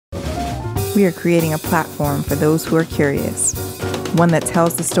We are creating a platform for those who are curious, one that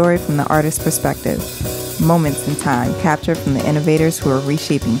tells the story from the artist's perspective, moments in time captured from the innovators who are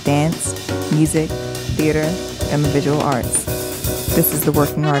reshaping dance, music, theater, and the visual arts. This is the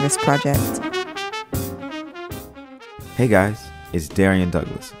Working Artist Project. Hey guys, it's Darian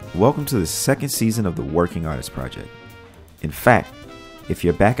Douglas. Welcome to the second season of the Working Artist Project. In fact, if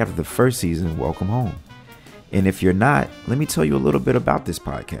you're back after the first season, welcome home. And if you're not, let me tell you a little bit about this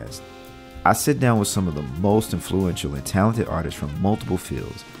podcast. I sit down with some of the most influential and talented artists from multiple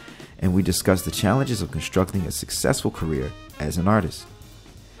fields, and we discuss the challenges of constructing a successful career as an artist.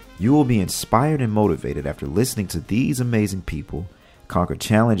 You will be inspired and motivated after listening to these amazing people conquer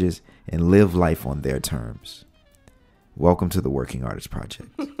challenges and live life on their terms. Welcome to the Working Artist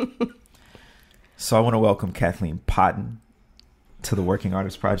Project. So I want to welcome Kathleen Potton to the Working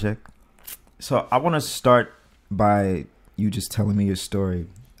Artist Project. So I want to start by you just telling me your story,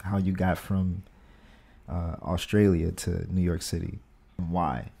 how you got from Australia to New York City, and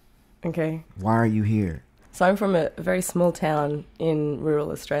why. Okay. Why are you here? So I'm from a very small town in rural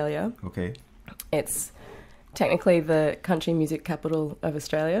Australia. Okay. It's technically the country music capital of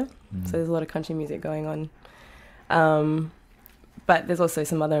Australia. Mm-hmm. So there's a lot of country music going on. But there's also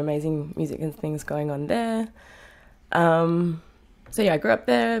some other amazing music and things going on there. So yeah, I grew up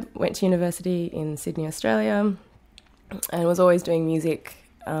there, went to university in Sydney, Australia, and was always doing music.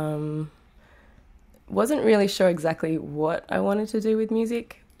 Wasn't really sure exactly what I wanted to do with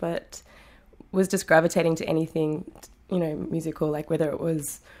music, but was just gravitating to anything, musical, like whether it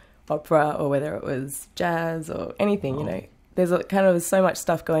was opera or whether it was jazz or anything, There's so much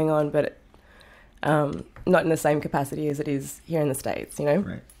stuff going on, but not in the same capacity as it is here in the States,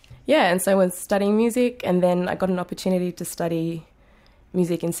 Right. Yeah, and so I was studying music, and then I got an opportunity to study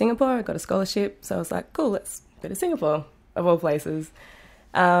music in Singapore. I got a scholarship, so I was like, cool, let's go to Singapore, of all places.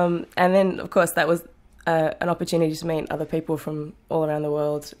 And then, of course, that was an opportunity to meet other people from all around the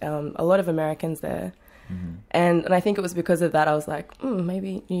world, a lot of Americans there. Mm-hmm. And I think it was because of that I was like,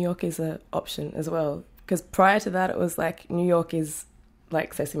 maybe New York is an option as well. Because prior to that, it was like New York is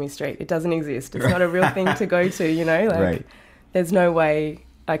like Sesame Street. It doesn't exist. It's not a real thing to go to, Right. There's no way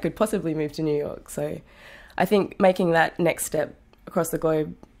I could possibly move to New York. So I think making that next step across the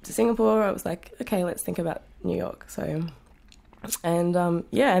globe to Singapore, I was like, okay, let's think about New York. So, and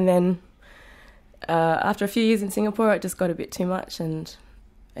then after a few years in Singapore, it just got a bit too much and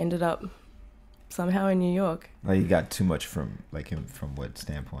ended up somehow in New York. Like you got too much from what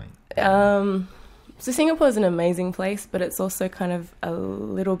standpoint? So Singapore is an amazing place, but it's also kind of a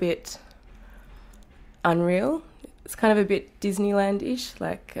little bit unreal. It's kind of a bit Disneyland-ish.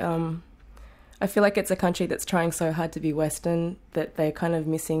 I feel like it's a country that's trying so hard to be Western that they're kind of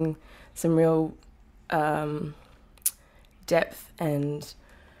missing some real depth and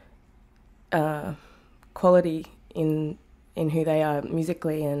quality in who they are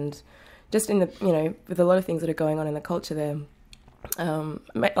musically, and just in the with a lot of things that are going on in the culture there.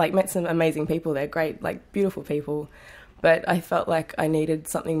 Met some amazing people there, great, beautiful people, but I felt like I needed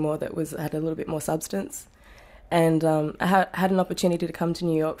something more that had a little bit more substance. And I had an opportunity to come to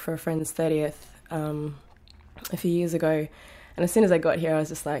New York for a friend's 30th a few years ago, and as soon as I got here, I was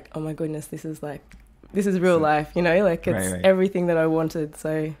just like, oh my goodness, this is real life, it's right. Everything that I wanted.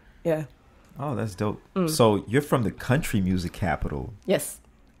 So yeah. Oh, that's dope. So you're from the country music capital. Yes.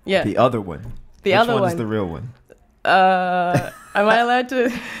 Yeah. The other one. Which one is the real one? Am I allowed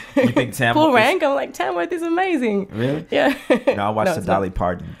to You think Tamworth pull rank? I'm like, Tamworth is amazing. Really? Yeah. No, I watched the Dolly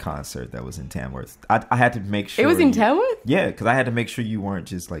Parton concert that was in Tamworth. I had to make sure. It was in Tamworth? Yeah, because I had to make sure you weren't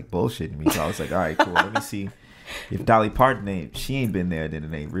just bullshitting me. So I was like, all right, cool. Let me see if Dolly Parton she ain't been there, then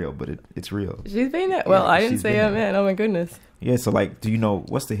it ain't real, but it's real. She's been there? Well, I didn't see her, man. Oh my goodness. Yeah, so do you know,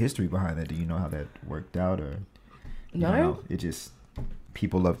 what's the history behind that? Do you know how that worked out, or? No. It just,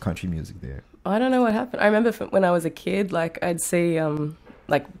 people love country music there. I don't know what happened. I remember when I was a kid, I'd see,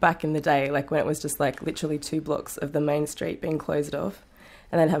 back in the day, when it was just literally 2 blocks of the main street being closed off,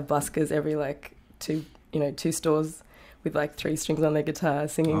 and they'd have buskers every two stores with 3 strings on their guitar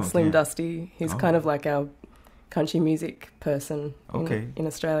singing Slim Dusty, who's kind of our country music person in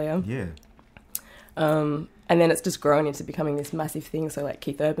Australia. Yeah. And then it's just grown into becoming this massive thing. So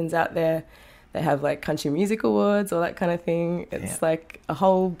Keith Urban's out there. They have country music awards, all that kind of thing. It's a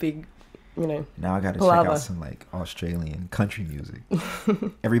whole big, Now I got to check out some Australian country music.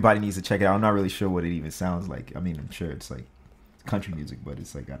 Everybody needs to check it out. I'm not really sure what it even sounds like. I mean, I'm sure it's country music, but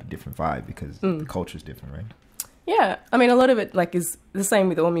it's got a different vibe because the culture's different, right? Yeah. I mean, a lot of it is the same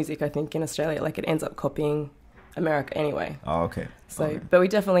with all music, I think, in Australia. It ends up copying America anyway. Oh, okay. So, okay. But we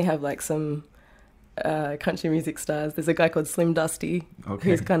definitely have some country music stars. There's a guy called Slim Dusty,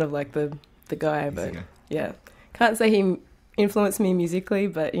 who's kind of the the guy, He's but the guy. yeah, can't say he influenced me musically,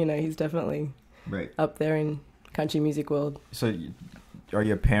 but you know, he's definitely Right. up there in country music world. So, are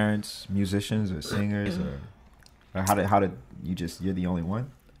your parents musicians or singers, or how did you you're the only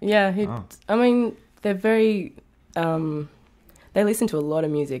one? Yeah, Oh. I mean, they're very. They listen to a lot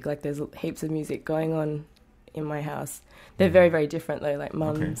of music. Like, there's heaps of music going on in my house. They're very, very different though. Like,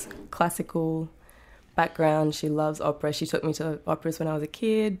 mum's classical background. She loves opera. She took me to operas when I was a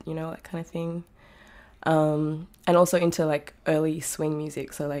kid. You know, that kind of thing. And also into like early swing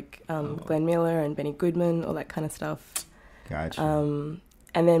music. So like Glenn Miller and Benny Goodman, all that kind of stuff. Gotcha.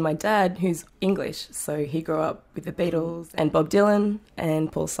 And then my dad, who's English, so he grew up with the Beatles and Bob Dylan and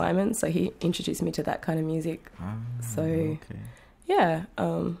Paul Simon, so he introduced me to that kind of music. So, yeah,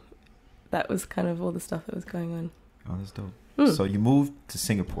 that was kind of all the stuff that was going on. Oh, that's dope. So you moved to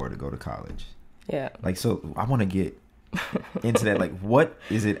Singapore to go to college. Yeah. Like, so I want to get into that. Like, what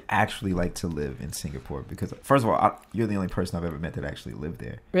is it actually like to live in Singapore? Because first of all, you're the only person I've ever met that actually lived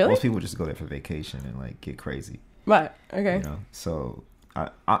there. Really? Most people just go there for vacation and like get crazy. Right. Okay. You know, so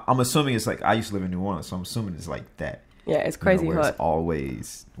I'm assuming it's like, I used to live in New Orleans, so I'm assuming it's like that. Yeah, it's crazy where hot. It's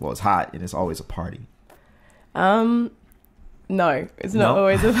always, well, it's hot and it's always a party. No, it's not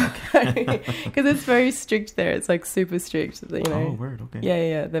always a party because it's very strict there. It's like super strict, you know. Oh, word, okay.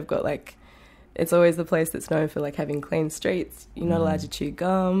 Yeah. They've got like, it's always the place that's known for like having clean streets. You're not allowed to chew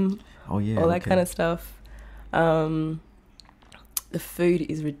gum. Oh yeah, all that kind of stuff. The food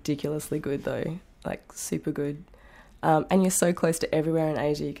is ridiculously good though, like super good. And you're so close to everywhere in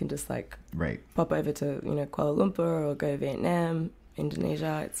Asia. You can just like pop over to, you know, Kuala Lumpur or go to Vietnam,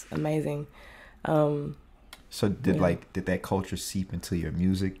 Indonesia. It's amazing. So did that culture seep into your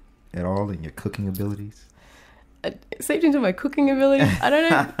music at all and your cooking abilities? It seeped into my cooking abilities. I don't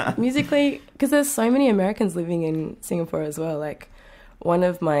know, musically, because there's so many Americans living in Singapore as well. Like, one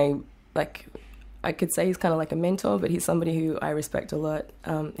of my, like, I could say he's kind of like a mentor, but he's somebody who I respect a lot.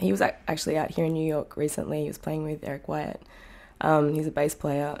 He was actually out here in New York recently. He was playing with Eric Wyatt. He's a bass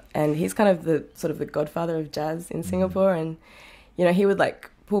player, and he's kind of the sort of the godfather of jazz in Singapore. And, you know, he would like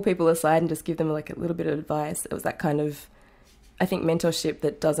pull people aside and just give them like a little bit of advice. It was that kind of, I think, mentorship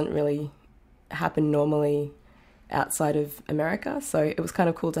that doesn't really happen normally outside of America. So it was kind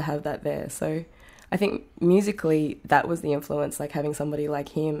of cool to have that there. So I think musically that was the influence, like having somebody like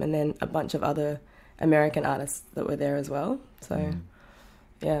him, and then a bunch of other American artists that were there as well. So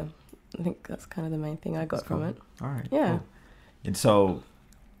yeah, I think that's kind of the main thing I got from it. All right. Yeah. Cool. And so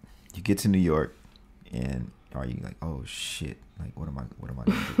you get to New York, and are you like, oh shit, like what am I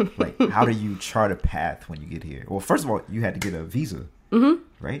gonna do? Like, how do you chart a path when you get here? Well, first of all, you had to get a visa,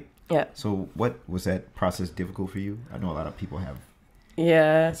 right? Yeah. So what was that process difficult for you? I know a lot of people have.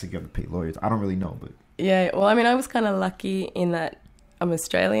 Yeah. So you have to pay lawyers. I don't really know, but. Yeah. Well, I mean, I was kind of lucky in that I'm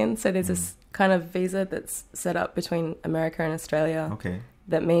Australian, so there's this kind of visa that's set up between America and Australia. Okay.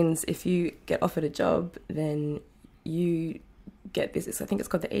 That means if you get offered a job, then you get this. I think it's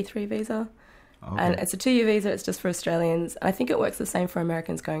called the E3 visa. Okay. And it's a 2-year visa. It's just for Australians. I think it works the same for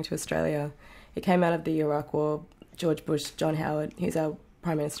Americans going to Australia. It came out of the Iraq War. George Bush, John Howard, who's our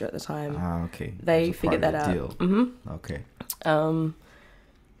Prime Minister at the time. Okay. They figured that out. Deal. Okay.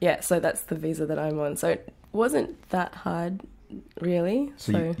 Yeah, so that's the visa that I'm on. So it wasn't that hard, really.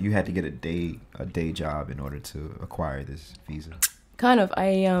 So you had to get a day job in order to acquire this visa? Kind of.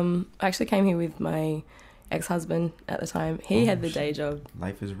 I actually came here with my ex-husband at the time. He had the day job.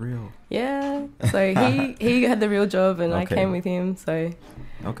 Life is real. Yeah. So he had the real job, and I came with him. So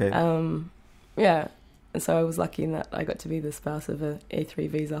yeah. And so I was lucky in that I got to be the spouse of a E3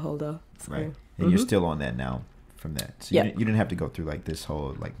 visa holder. So, right. And you're still on that now from that. So yeah. You didn't have to go through like this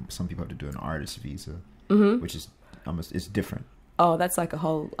whole, like some people have to do an artist visa, which is almost, it's different. Oh, that's like a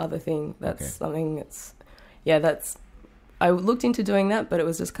whole other thing. That's something that's, I looked into doing that, but it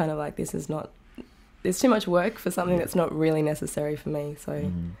was just kind of like, there's too much work for something that's not really necessary for me.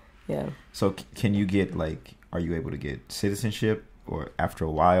 So, yeah. So can you get like, are you able to get citizenship or after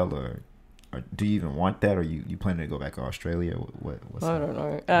a while, or do you even want that? Or you planning to go back to Australia? What's I don't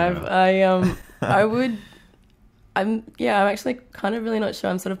know. I'm actually kind of really not sure.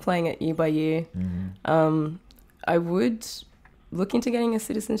 I'm sort of playing it year by year. I would look into getting a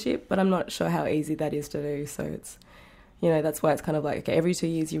citizenship, but I'm not sure how easy that is to do. So it's, that's why it's kind of like, okay, every 2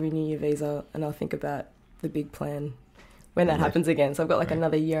 years you renew your visa, and I'll think about the big plan when that happens again. So I've got like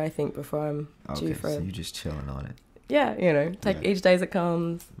another year, I think, before I'm due for so you're just chilling on it. Yeah, take each day as it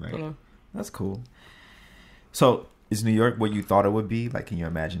comes. Right. That's cool. So is New York what you thought it would be, like in your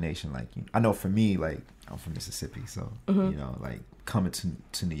imagination? Like, I know for me, like I'm from Mississippi, so like coming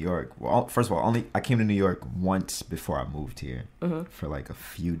to New York. Well, first of all, I came to New York once before I moved here for like a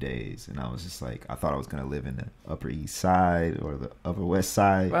few days, and I was just like, I thought I was gonna live in the Upper East Side or the Upper West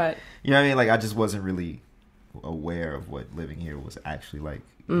Side, right? You know what I mean? Like I just wasn't really aware of what living here was actually like.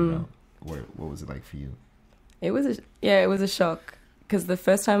 You know, what was it like for you? It was a shock because the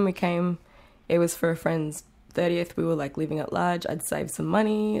first time we came, it was for a friend's 30th. We were like living at large. I'd saved some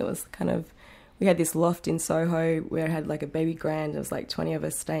money. It was kind of. We had this loft in Soho where it had like a baby grand. It was like 20 of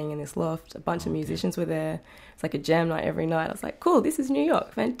us staying in this loft. A bunch of musicians were there. It's like a jam night every night. I was like, cool, this is New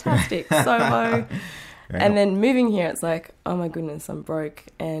York. Fantastic. Soho. Right. And then moving here, it's like, oh my goodness, I'm broke.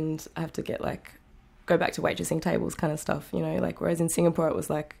 And I have to get like, go back to waitressing tables kind of stuff, you know, like whereas in Singapore it was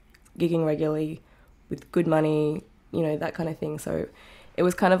like gigging regularly with good money, you know, that kind of thing. So it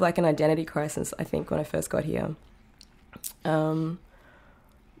was kind of like an identity crisis, I think, when I first got here. But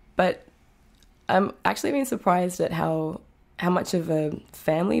I'm actually been surprised at how much of a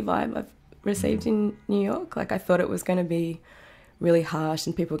family vibe I've received in New York. Like I thought it was going to be really harsh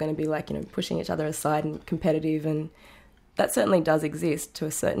and people were going to be like, you know, pushing each other aside and competitive, and that certainly does exist to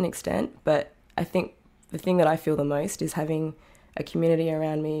a certain extent. But I think the thing that I feel the most is having a community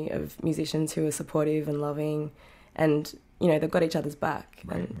around me of musicians who are supportive and loving, and you know, they've got each other's back.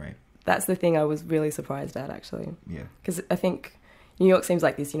 Right, and right. That's the thing I was really surprised at, actually. Yeah. Because I think New York seems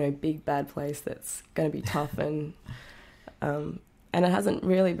like this, you know, big bad place that's going to be tough, and it hasn't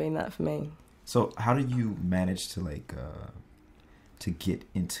really been that for me. So how did you manage to like to get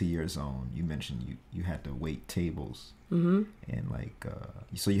into your zone? You mentioned you had to wait tables, and like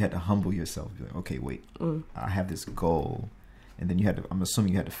so you had to humble yourself. Be like, okay, wait, I have this goal, and then you had to. I'm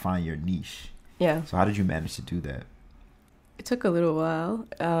assuming you had to find your niche. Yeah. So how did you manage to do that? It took a little while.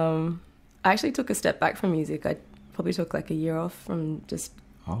 I actually took a step back from music. I probably took like a year off from just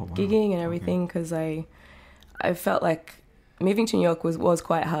gigging and everything, because I felt like moving to New York was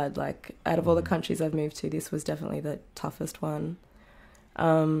quite hard. Like out of all the countries I've moved to, this was definitely the toughest one.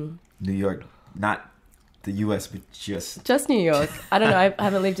 New York, not the US, but just New York. I don't know. I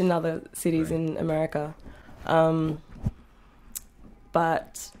haven't lived in other cities in America.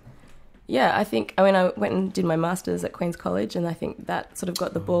 But yeah, I think, I mean, I went and did my master's at Queen's College, and I think that sort of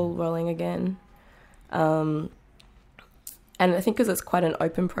got the ball rolling again. And I think because it's quite an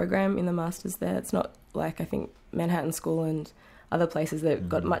open program in the master's there, it's not like, I think, Manhattan School and other places that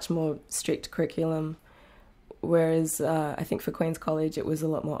got much more strict curriculum. Whereas I think for Queen's College, it was a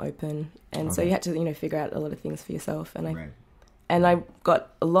lot more open. And so you had to, you know, figure out a lot of things for yourself. And I got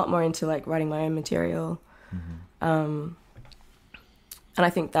a lot more into like writing my own material. And I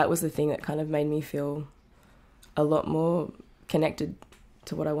think that was the thing that kind of made me feel a lot more connected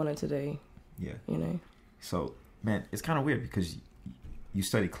to what I wanted to do. Yeah. You know? So, man, it's kind of weird because you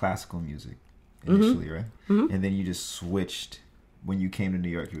studied classical music initially, right? And then you just switched. When you came to New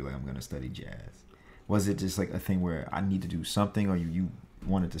York, you were like, I'm going to study jazz. Was it just like a thing where I need to do something, or you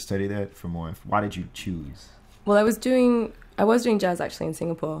wanted to study that for more? Why did you choose? Well, I was doing jazz actually in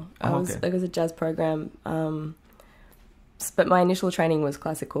Singapore. It was a jazz program. But my initial training was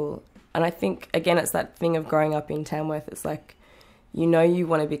classical. And I think, again, it's that thing of growing up in Tamworth. It's like, you know, you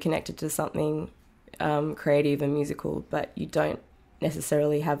want to be connected to something creative and musical, but you don't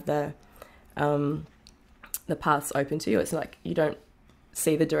necessarily have the paths open to you. It's like you don't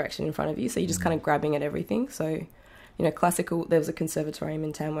see the direction in front of you, so you're just kind of grabbing at everything. So, you know, classical, there was a conservatorium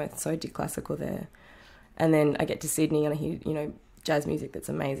in Tamworth, so I did classical there. And then I get to Sydney and I hear, you know, jazz music that's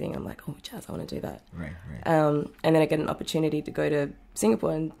amazing. I'm like, oh, jazz, I want to do that. Right. And then I get an opportunity to go to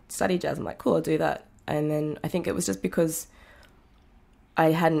Singapore and study jazz. I'm like, cool, I'll do that. And then I think it was just because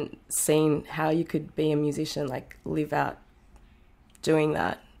I hadn't seen how you could be a musician, like live out doing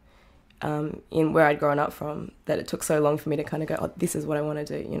that in where I'd grown up from, that it took so long for me to kind of go, oh, this is what I want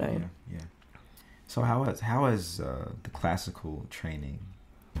to do, you know? Yeah. So how has the classical training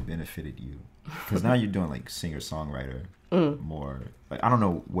benefited you? Because now you're doing like singer-songwriter more. Like, I don't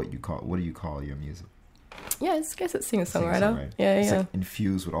know what do you call your music? Yeah, I guess it's singer-songwriter. It's like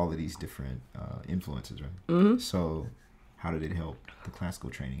infused with all of these different influences, right? So how did it help, the classical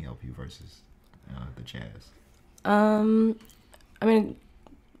training help you versus the jazz? I mean,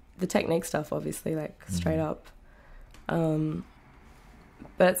 the technique stuff, obviously, like straight up. But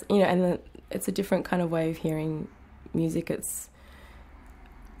it's, you know, and it's a different kind of way of hearing music. It's,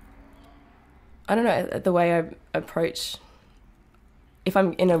 I don't know, the way I approach, if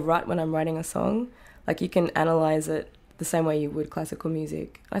I'm in a rut when I'm writing a song, like you can analyze it the same way you would classical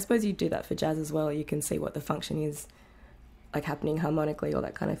music. I suppose you do that for jazz as well. You can see what the function is, like happening harmonically or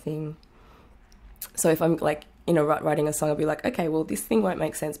that kind of thing. So if I'm like writing a song, I'll be like, okay, well, this thing won't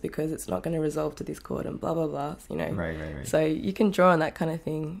make sense because it's not going to resolve to this chord and blah, blah, blah, Right. So you can draw on that kind of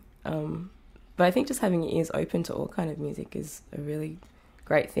thing. But I think just having your ears open to all kind of music is a really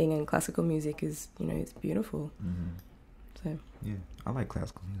great thing, and classical music is, it's beautiful. Mm-hmm. So yeah, I like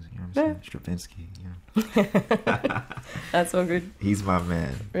classical music. You know what I'm saying? Stravinsky. Yeah. That's all good. He's my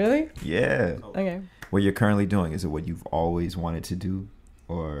man. Really? Yeah. Okay. What you're currently doing, is it what you've always wanted to do,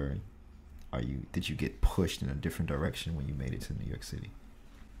 or did you get pushed in a different direction when you made it to New York City?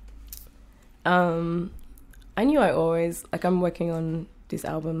 I knew I always I'm working on this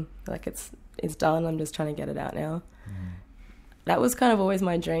album, it's done. I'm just trying to get it out now. Mm-hmm. That was kind of always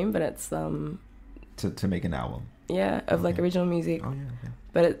my dream, but it's to make an album. Yeah, of original music. Oh yeah.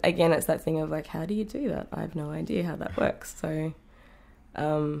 But again, it's that thing of how do you do that? I have no idea how that works. So,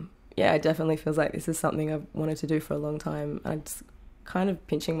 it definitely feels like this is something I've wanted to do for a long time. I'm just kind of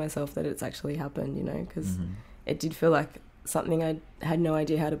pinching myself that it's actually happened, because Mm-hmm. it did feel like something I had no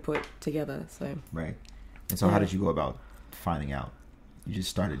idea how to put together. So right. And so, how did you go about finding out? You just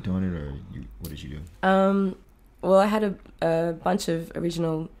started doing it, or what did you do? Well, I had a bunch of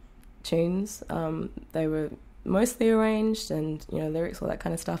original tunes. They were mostly arranged, and lyrics, all that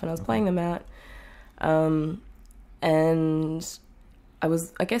kind of stuff, and I was playing them out. And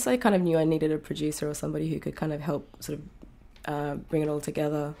I guess I kind of knew I needed a producer or somebody who could kind of help sort of bring it all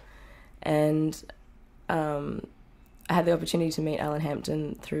together. And I had the opportunity to meet Alan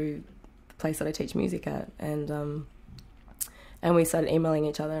Hampton through the place that I teach music at, and we started emailing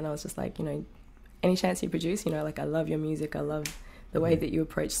each other, and I was just like, any chance you produce, I love your music, I love the way that you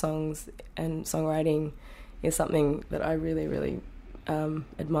approach songs, and songwriting is something that I really, really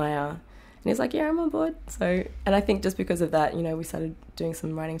admire. And he's like, yeah, I'm on board. So, and I think just because of that, we started doing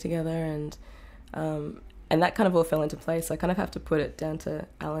some writing together, and that kind of all fell into place. So I kind of have to put it down to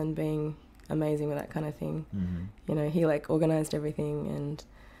Alan being amazing with that kind of thing. Mm-hmm. He organised everything, and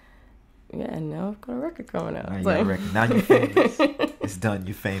and now I've got a record coming out. Now you're famous. It's done.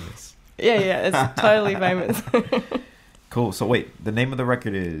 You're famous. Yeah, it's totally famous. Cool. So wait, the name of the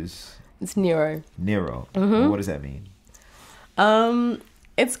record is? It's Nero. Nero. Mm-hmm. What does that mean?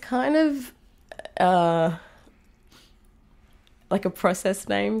 It's kind of like a process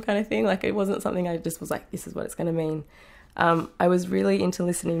name kind of thing. It wasn't something I just was like, this is what it's going to mean. I was really into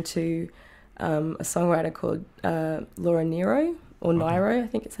listening to a songwriter called Laura Nero, or Nairo, I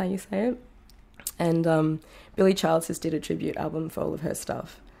think it's how you say it. And Billy Childs just did a tribute album for all of her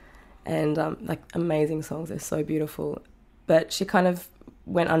stuff. And amazing songs, they're so beautiful. But she kind of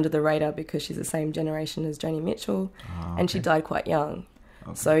went under the radar because she's the same generation as Joni Mitchell, and she died quite young.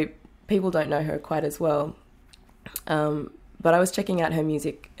 Okay. So people don't know her quite as well. But I was checking out her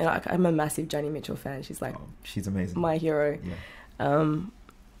music, and I'm a massive Joni Mitchell fan. She's she's amazing. My hero. Yeah.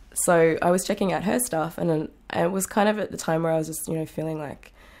 So I was checking out her stuff, and it was kind of at the time where I was just, feeling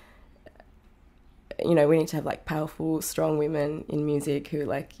like, we need to have powerful, strong women in music who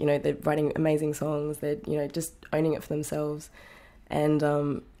they're writing amazing songs. They're, just owning it for themselves. And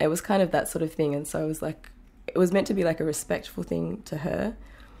it was kind of that sort of thing. And so it was meant to be a respectful thing to her.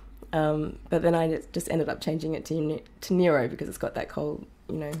 But then I just ended up changing it to Nero because it's got that whole,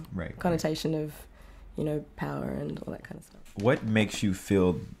 connotation of, power and all that kind of stuff. What makes you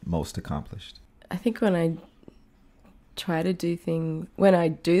feel most accomplished? I think when I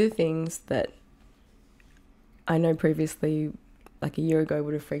do things that I know previously, a year ago,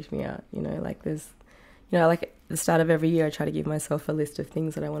 would have freaked me out. There's, at the start of every year, I try to give myself a list of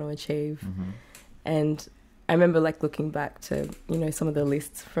things that I want to achieve. Mm-hmm. And I remember looking back to, some of the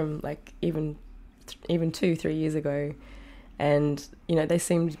lists from even 2-3 years ago, and, they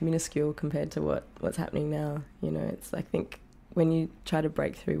seemed minuscule compared to what's happening now. It's, I think when you try to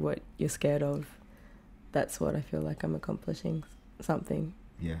break through what you're scared of, that's what I feel like I'm accomplishing something.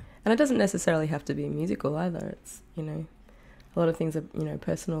 Yeah. And it doesn't necessarily have to be musical either. It's, a lot of things are,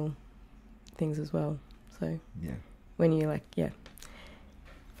 personal things as well. So yeah, when you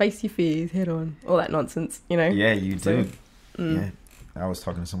face your fears head on, all that nonsense, Yeah, you do. Yeah. I was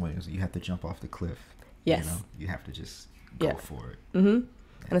talking to someone who was, you have to jump off the cliff. Yes. You have to just go for it. Mm-hmm.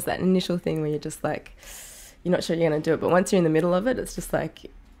 Yeah. And it's that initial thing where you're just you're not sure you're going to do it. But once you're in the middle of it, it's just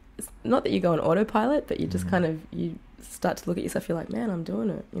it's not that you go on autopilot, but you just kind of, you start to look at yourself, you're like, man, I'm doing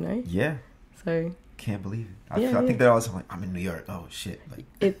it, Yeah. So can't believe it. I think that I was I'm in New York. Oh shit.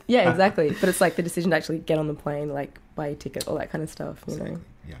 Exactly. But it's the decision to actually get on the plane, buy a ticket, all that kind of stuff, exactly.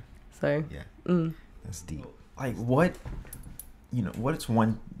 Yeah. So yeah. That's deep. What's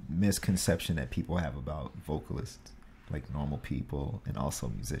one misconception that people have about vocalists, normal people and also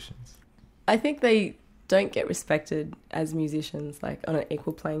musicians? I think they don't get respected as musicians, on an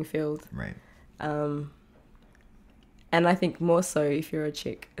equal playing field. Right. And I think more so if you're a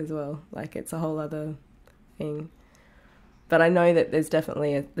chick as well. Like, it's a whole other thing. But I know that there's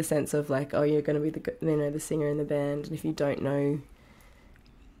definitely the sense of like, oh, you're going to be the singer in the band, and if you don't know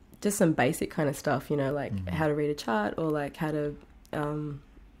just some basic kind of stuff, like how to read a chart, or like how to,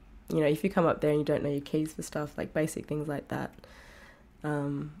 if you come up there and you don't know your keys for stuff, like basic things like that.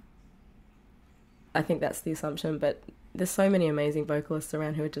 I think that's the assumption, but there's so many amazing vocalists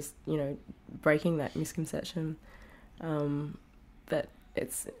around who are just, breaking that misconception, that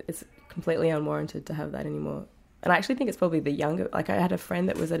it's completely unwarranted to have that anymore. And I actually think it's probably the younger, like I had a friend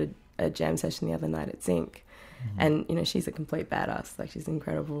that was at a jam session the other night at Zinc, and, she's a complete badass, like she's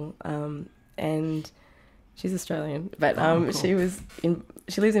incredible. And she's Australian, but cool. She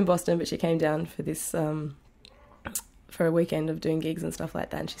lives in Boston, but she came down for this, for a weekend of doing gigs and stuff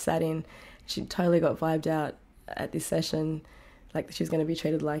like that, and she sat in, she totally got vibed out at this session, like she was going to be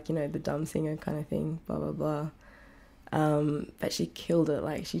treated like, the dumb singer kind of thing, blah, blah, blah. But she killed it,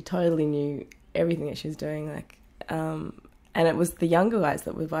 like she totally knew everything that she was doing, like, and it was the younger guys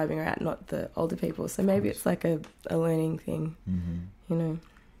that were vibing her out, not the older people. So maybe it's like a learning thing, I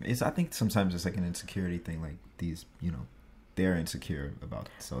think sometimes it's like an insecurity thing, like these, they're insecure about,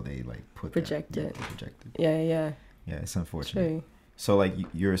 so they like project it. Yeah, it's unfortunate. True. So like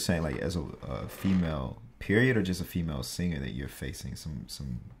you're saying, like as a female period, or just a female singer, that you're facing some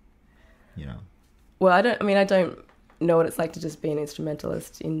Well, I don't know what it's like to just be an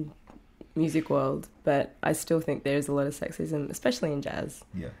instrumentalist in music world, but I still think there's a lot of sexism, especially in jazz.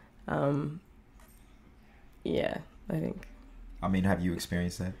 Yeah, I think. Have you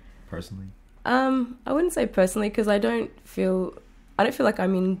experienced that personally? I wouldn't say personally, because I don't feel like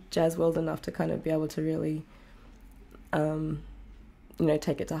I'm in jazz world enough to kind of be able to really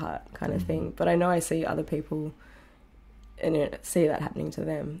take it to heart kind of thing. But I know I see other people and see that happening to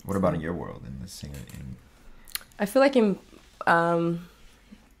them. What about in your world, in the singer? I feel like in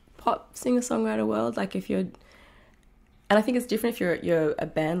pop singer-songwriter world, like if you're... And I think it's different if you're a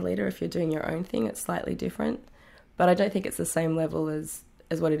band leader. If you're doing your own thing, it's slightly different. But I don't think it's the same level as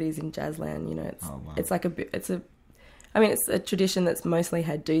what it is in Jazzland. It's like it's a tradition that's mostly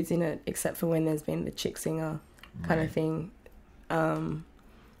had dudes in it, except for when there's been the chick singer kind of thing,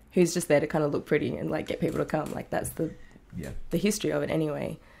 who's just there to kind of look pretty and like get people to come. Like that's the history of it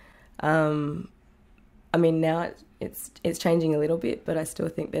anyway. Now it's changing a little bit, but I still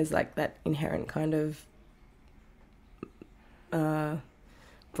think there's like that inherent kind of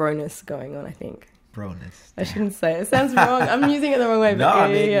broness going on, I think. Broness. I shouldn't say it. It sounds wrong. I'm using it the wrong way. But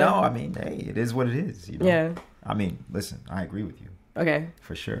hey, it is what it is. Yeah. Listen, I agree with you. Okay.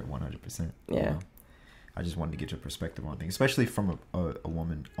 For sure, 100%. Yeah. I just wanted to get your perspective on things, especially from a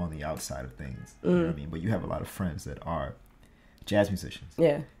woman on the outside of things. You know what I mean? But you have a lot of friends that are jazz musicians.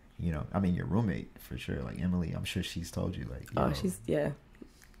 Yeah. Your roommate, for sure, like Emily, I'm sure she's told you, like...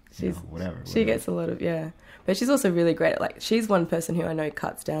 She's whatever. She gets a lot of, but she's also really great. Like, she's one person who I know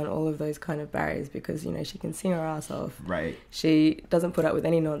cuts down all of those kind of barriers because, she can sing her ass off. Right. She doesn't put up with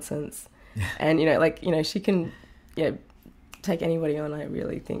any nonsense. And, she can, take anybody on. I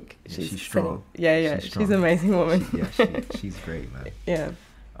really think she's strong. She's an amazing woman. She's great, man. Yeah.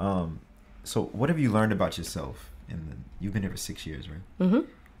 So what have you learned about yourself you've been here for 6 years, right? Mm-hmm.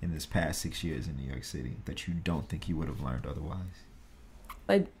 In this past 6 years in New York City that you don't think you would have learned otherwise?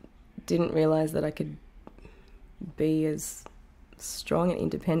 I didn't realise that I could be as strong and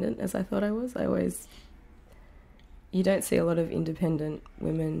independent as I thought I was. You don't see a lot of independent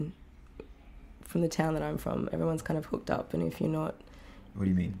women from the town that I'm from. Everyone's kind of hooked up, and if you're not... What do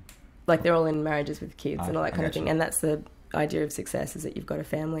you mean? Like, they're all in marriages with kids and all that kind of thing. And that's the idea of success, is that you've got a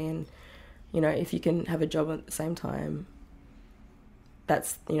family, and, if you can have a job at the same time,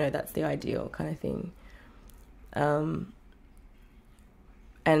 that's the ideal kind of thing.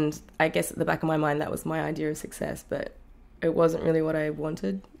 And I guess at the back of my mind, that was my idea of success, but it wasn't really what I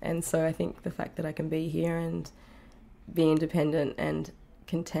wanted. And so I think the fact that I can be here and be independent and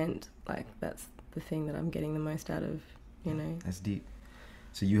content, like, that's the thing that I'm getting the most out of, That's deep.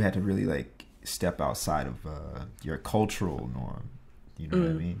 So you had to really, like, step outside of your cultural norm. You know what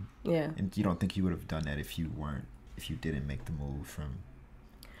I mean? Yeah. And you don't think you would have done that if you didn't make the move from...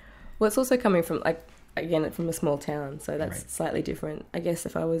 Well, it's also coming from, like, again, from a small town, so that's slightly different. I guess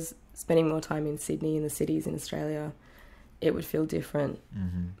if I was spending more time in Sydney, in the cities in Australia, it would feel different.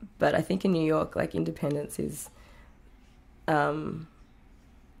 Mm-hmm. But I think in New York, like, independence is something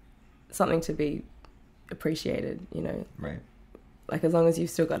to be appreciated, Right. Like, as long as you've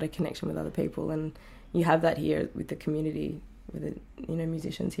still got a connection with other people, and you have that here with the community, with the,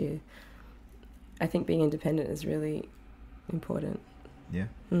 musicians here. I think being independent is really important. Yeah.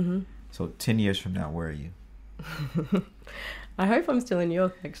 Mm-hmm. So 10 years from now, where are you? I hope I'm still in New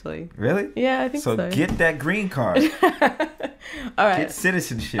York, actually. Really? Yeah, I think so. So get that green card. All right. Get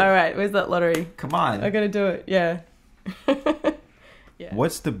citizenship. All right. Where's that lottery? Come on. I gotta do it. Yeah. Yeah.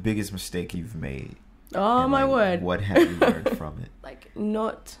 What's the biggest mistake you've made? Oh, And, my like, word. What have you learned from it? Like,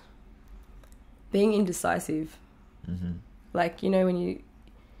 not being indecisive. Mm-hmm. Like, you know, when you,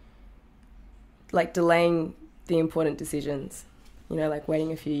 like, delaying the important decisions, you know, like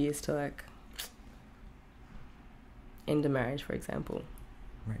waiting a few years to, like, end a marriage, for example.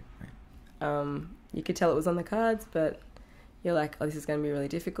 Right. You could tell it was on the cards, but you're like, oh, this is going to be really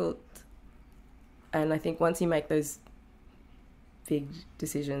difficult. And I think once you make those big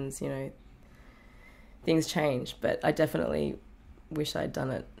decisions, you know, things change. But I definitely wish I'd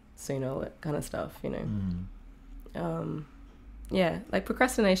done it sooner, all that kind of stuff, you know. Mm. Yeah, like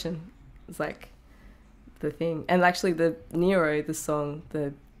procrastination is like the thing. And actually the Nero, the song,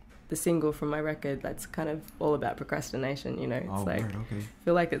 the single from my record, that's kind of all about procrastination, you know. It's like, word, okay. I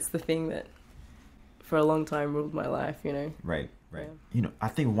feel like it's the thing that for a long time ruled my life, you know. Right. Yeah. You know, I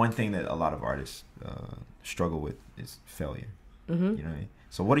think one thing that a lot of artists struggle with is failure. Mm-hmm. You know what I mean?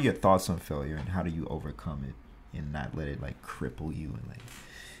 So what are your thoughts on failure, and how do you overcome it and not let it like cripple you and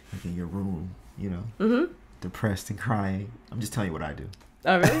like in your room, you know, Mm-hmm. depressed and crying? I'm just telling you what I do.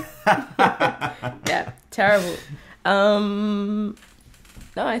 Oh, really? Yeah, terrible.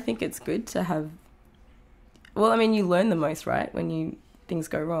 No, I think it's good to have... Well, I mean, you learn the most, right, when things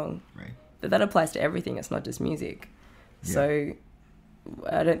go wrong. Right. But that applies to everything. It's not just music. Yeah. So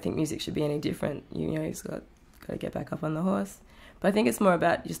I don't think music should be any different. You know, you've got to get back up on the horse. But I think it's more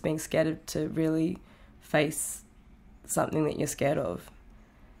about just being scared to really face something that you're scared of.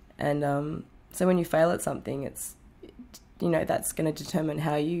 And so when you fail at something, it's, you know, that's going to determine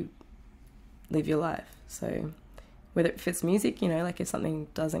how you live your life. So whether if it's music, you know, like if something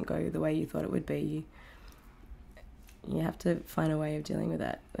doesn't go the way you thought it would be, you have to find a way of dealing with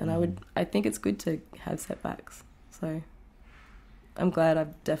that. And I think it's good to have setbacks. So I'm glad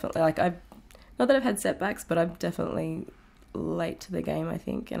I've definitely, not that I've had setbacks, but I'm definitely late to the game, I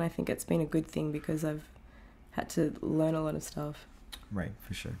think. And I think it's been a good thing because I've had to learn a lot of stuff. Right,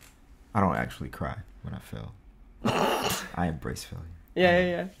 for sure. I don't actually cry when I fail. I embrace failure.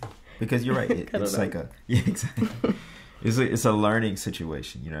 Yeah. Because you're right. It's like exactly. It's a learning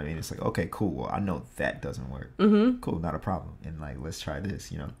situation. You know what I mean? It's like, okay, cool. Well, I know that doesn't work. Mm-hmm. Cool, not a problem. And like, let's try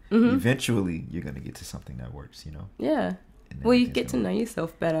this. You know, Eventually you're gonna get to something that works. You know. Yeah. Well, you get to know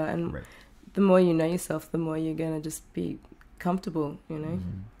yourself better, and the more you know yourself, the more you're gonna just be comfortable. You know,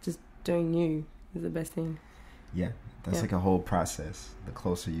 just doing you is the best thing. Yeah, that's like a whole process. The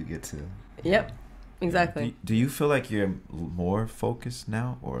closer you get to. Yep. Exactly. Do you feel like you're more focused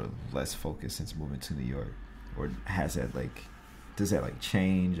now or less focused since moving to New York? Or does that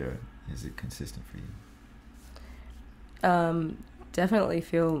change, or is it consistent for you? Definitely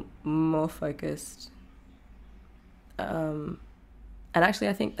feel more focused. And actually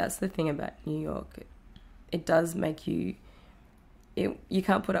I think that's the thing about New York. It does make you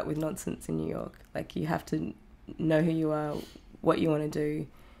can't put up with nonsense in New York. Like, you have to know who you are, what you want to do,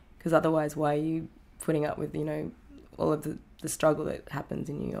 because otherwise why are you putting up with, you know, all of the struggle that happens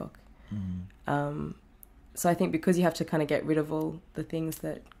in New York. So I think because you have to kind of get rid of all the things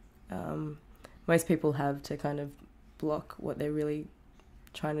that most people have to kind of block what they're really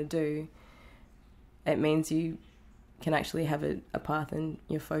trying to do, it means you can actually have a path and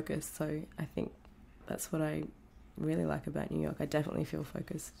you're focused. So I think that's what I really like about New York. I definitely feel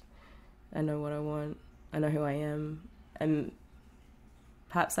focused. I know what I want. I know who I am. And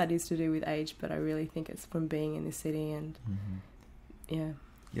perhaps that is to do with age, but I really think it's from being in the city and yeah.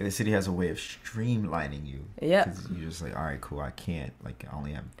 Yeah, the city has a way of streamlining you. Yeah. Because you're just like, all right, cool, I can't. Like, I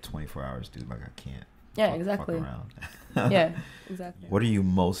only have 24 hours, dude. Like, I can't. Yeah, exactly. Fuck around. Yeah, exactly. What are you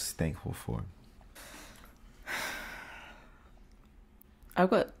most thankful for? I've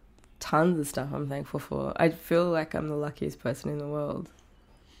got tons of stuff I'm thankful for. I feel like I'm the luckiest person in the world.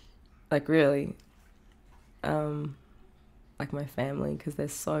 Like, really. Like my family, because they're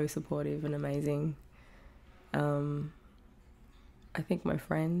so supportive and amazing. I think my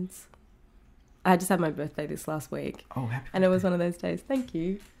friends. I just had my birthday this last week. Oh, happy birthday. And it was one of those days. Thank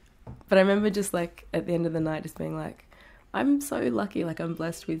you. But I remember just like at the end of the night just being like, I'm so lucky. Like, I'm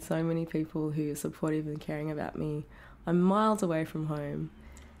blessed with so many people who are supportive and caring about me. I'm miles away from home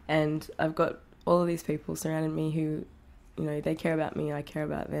and I've got all of these people surrounding me who, you know, they care about me, I care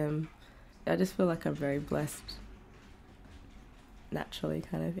about them. I just feel like I'm very blessed naturally,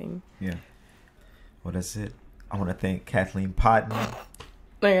 kind of thing. Yeah. Well, that's it. I want to thank Kathleen Potton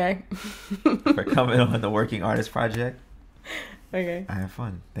Okay. for coming on the Working Artist Project. Okay. I had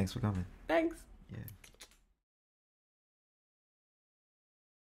fun. Thanks for coming. Thanks. Yeah.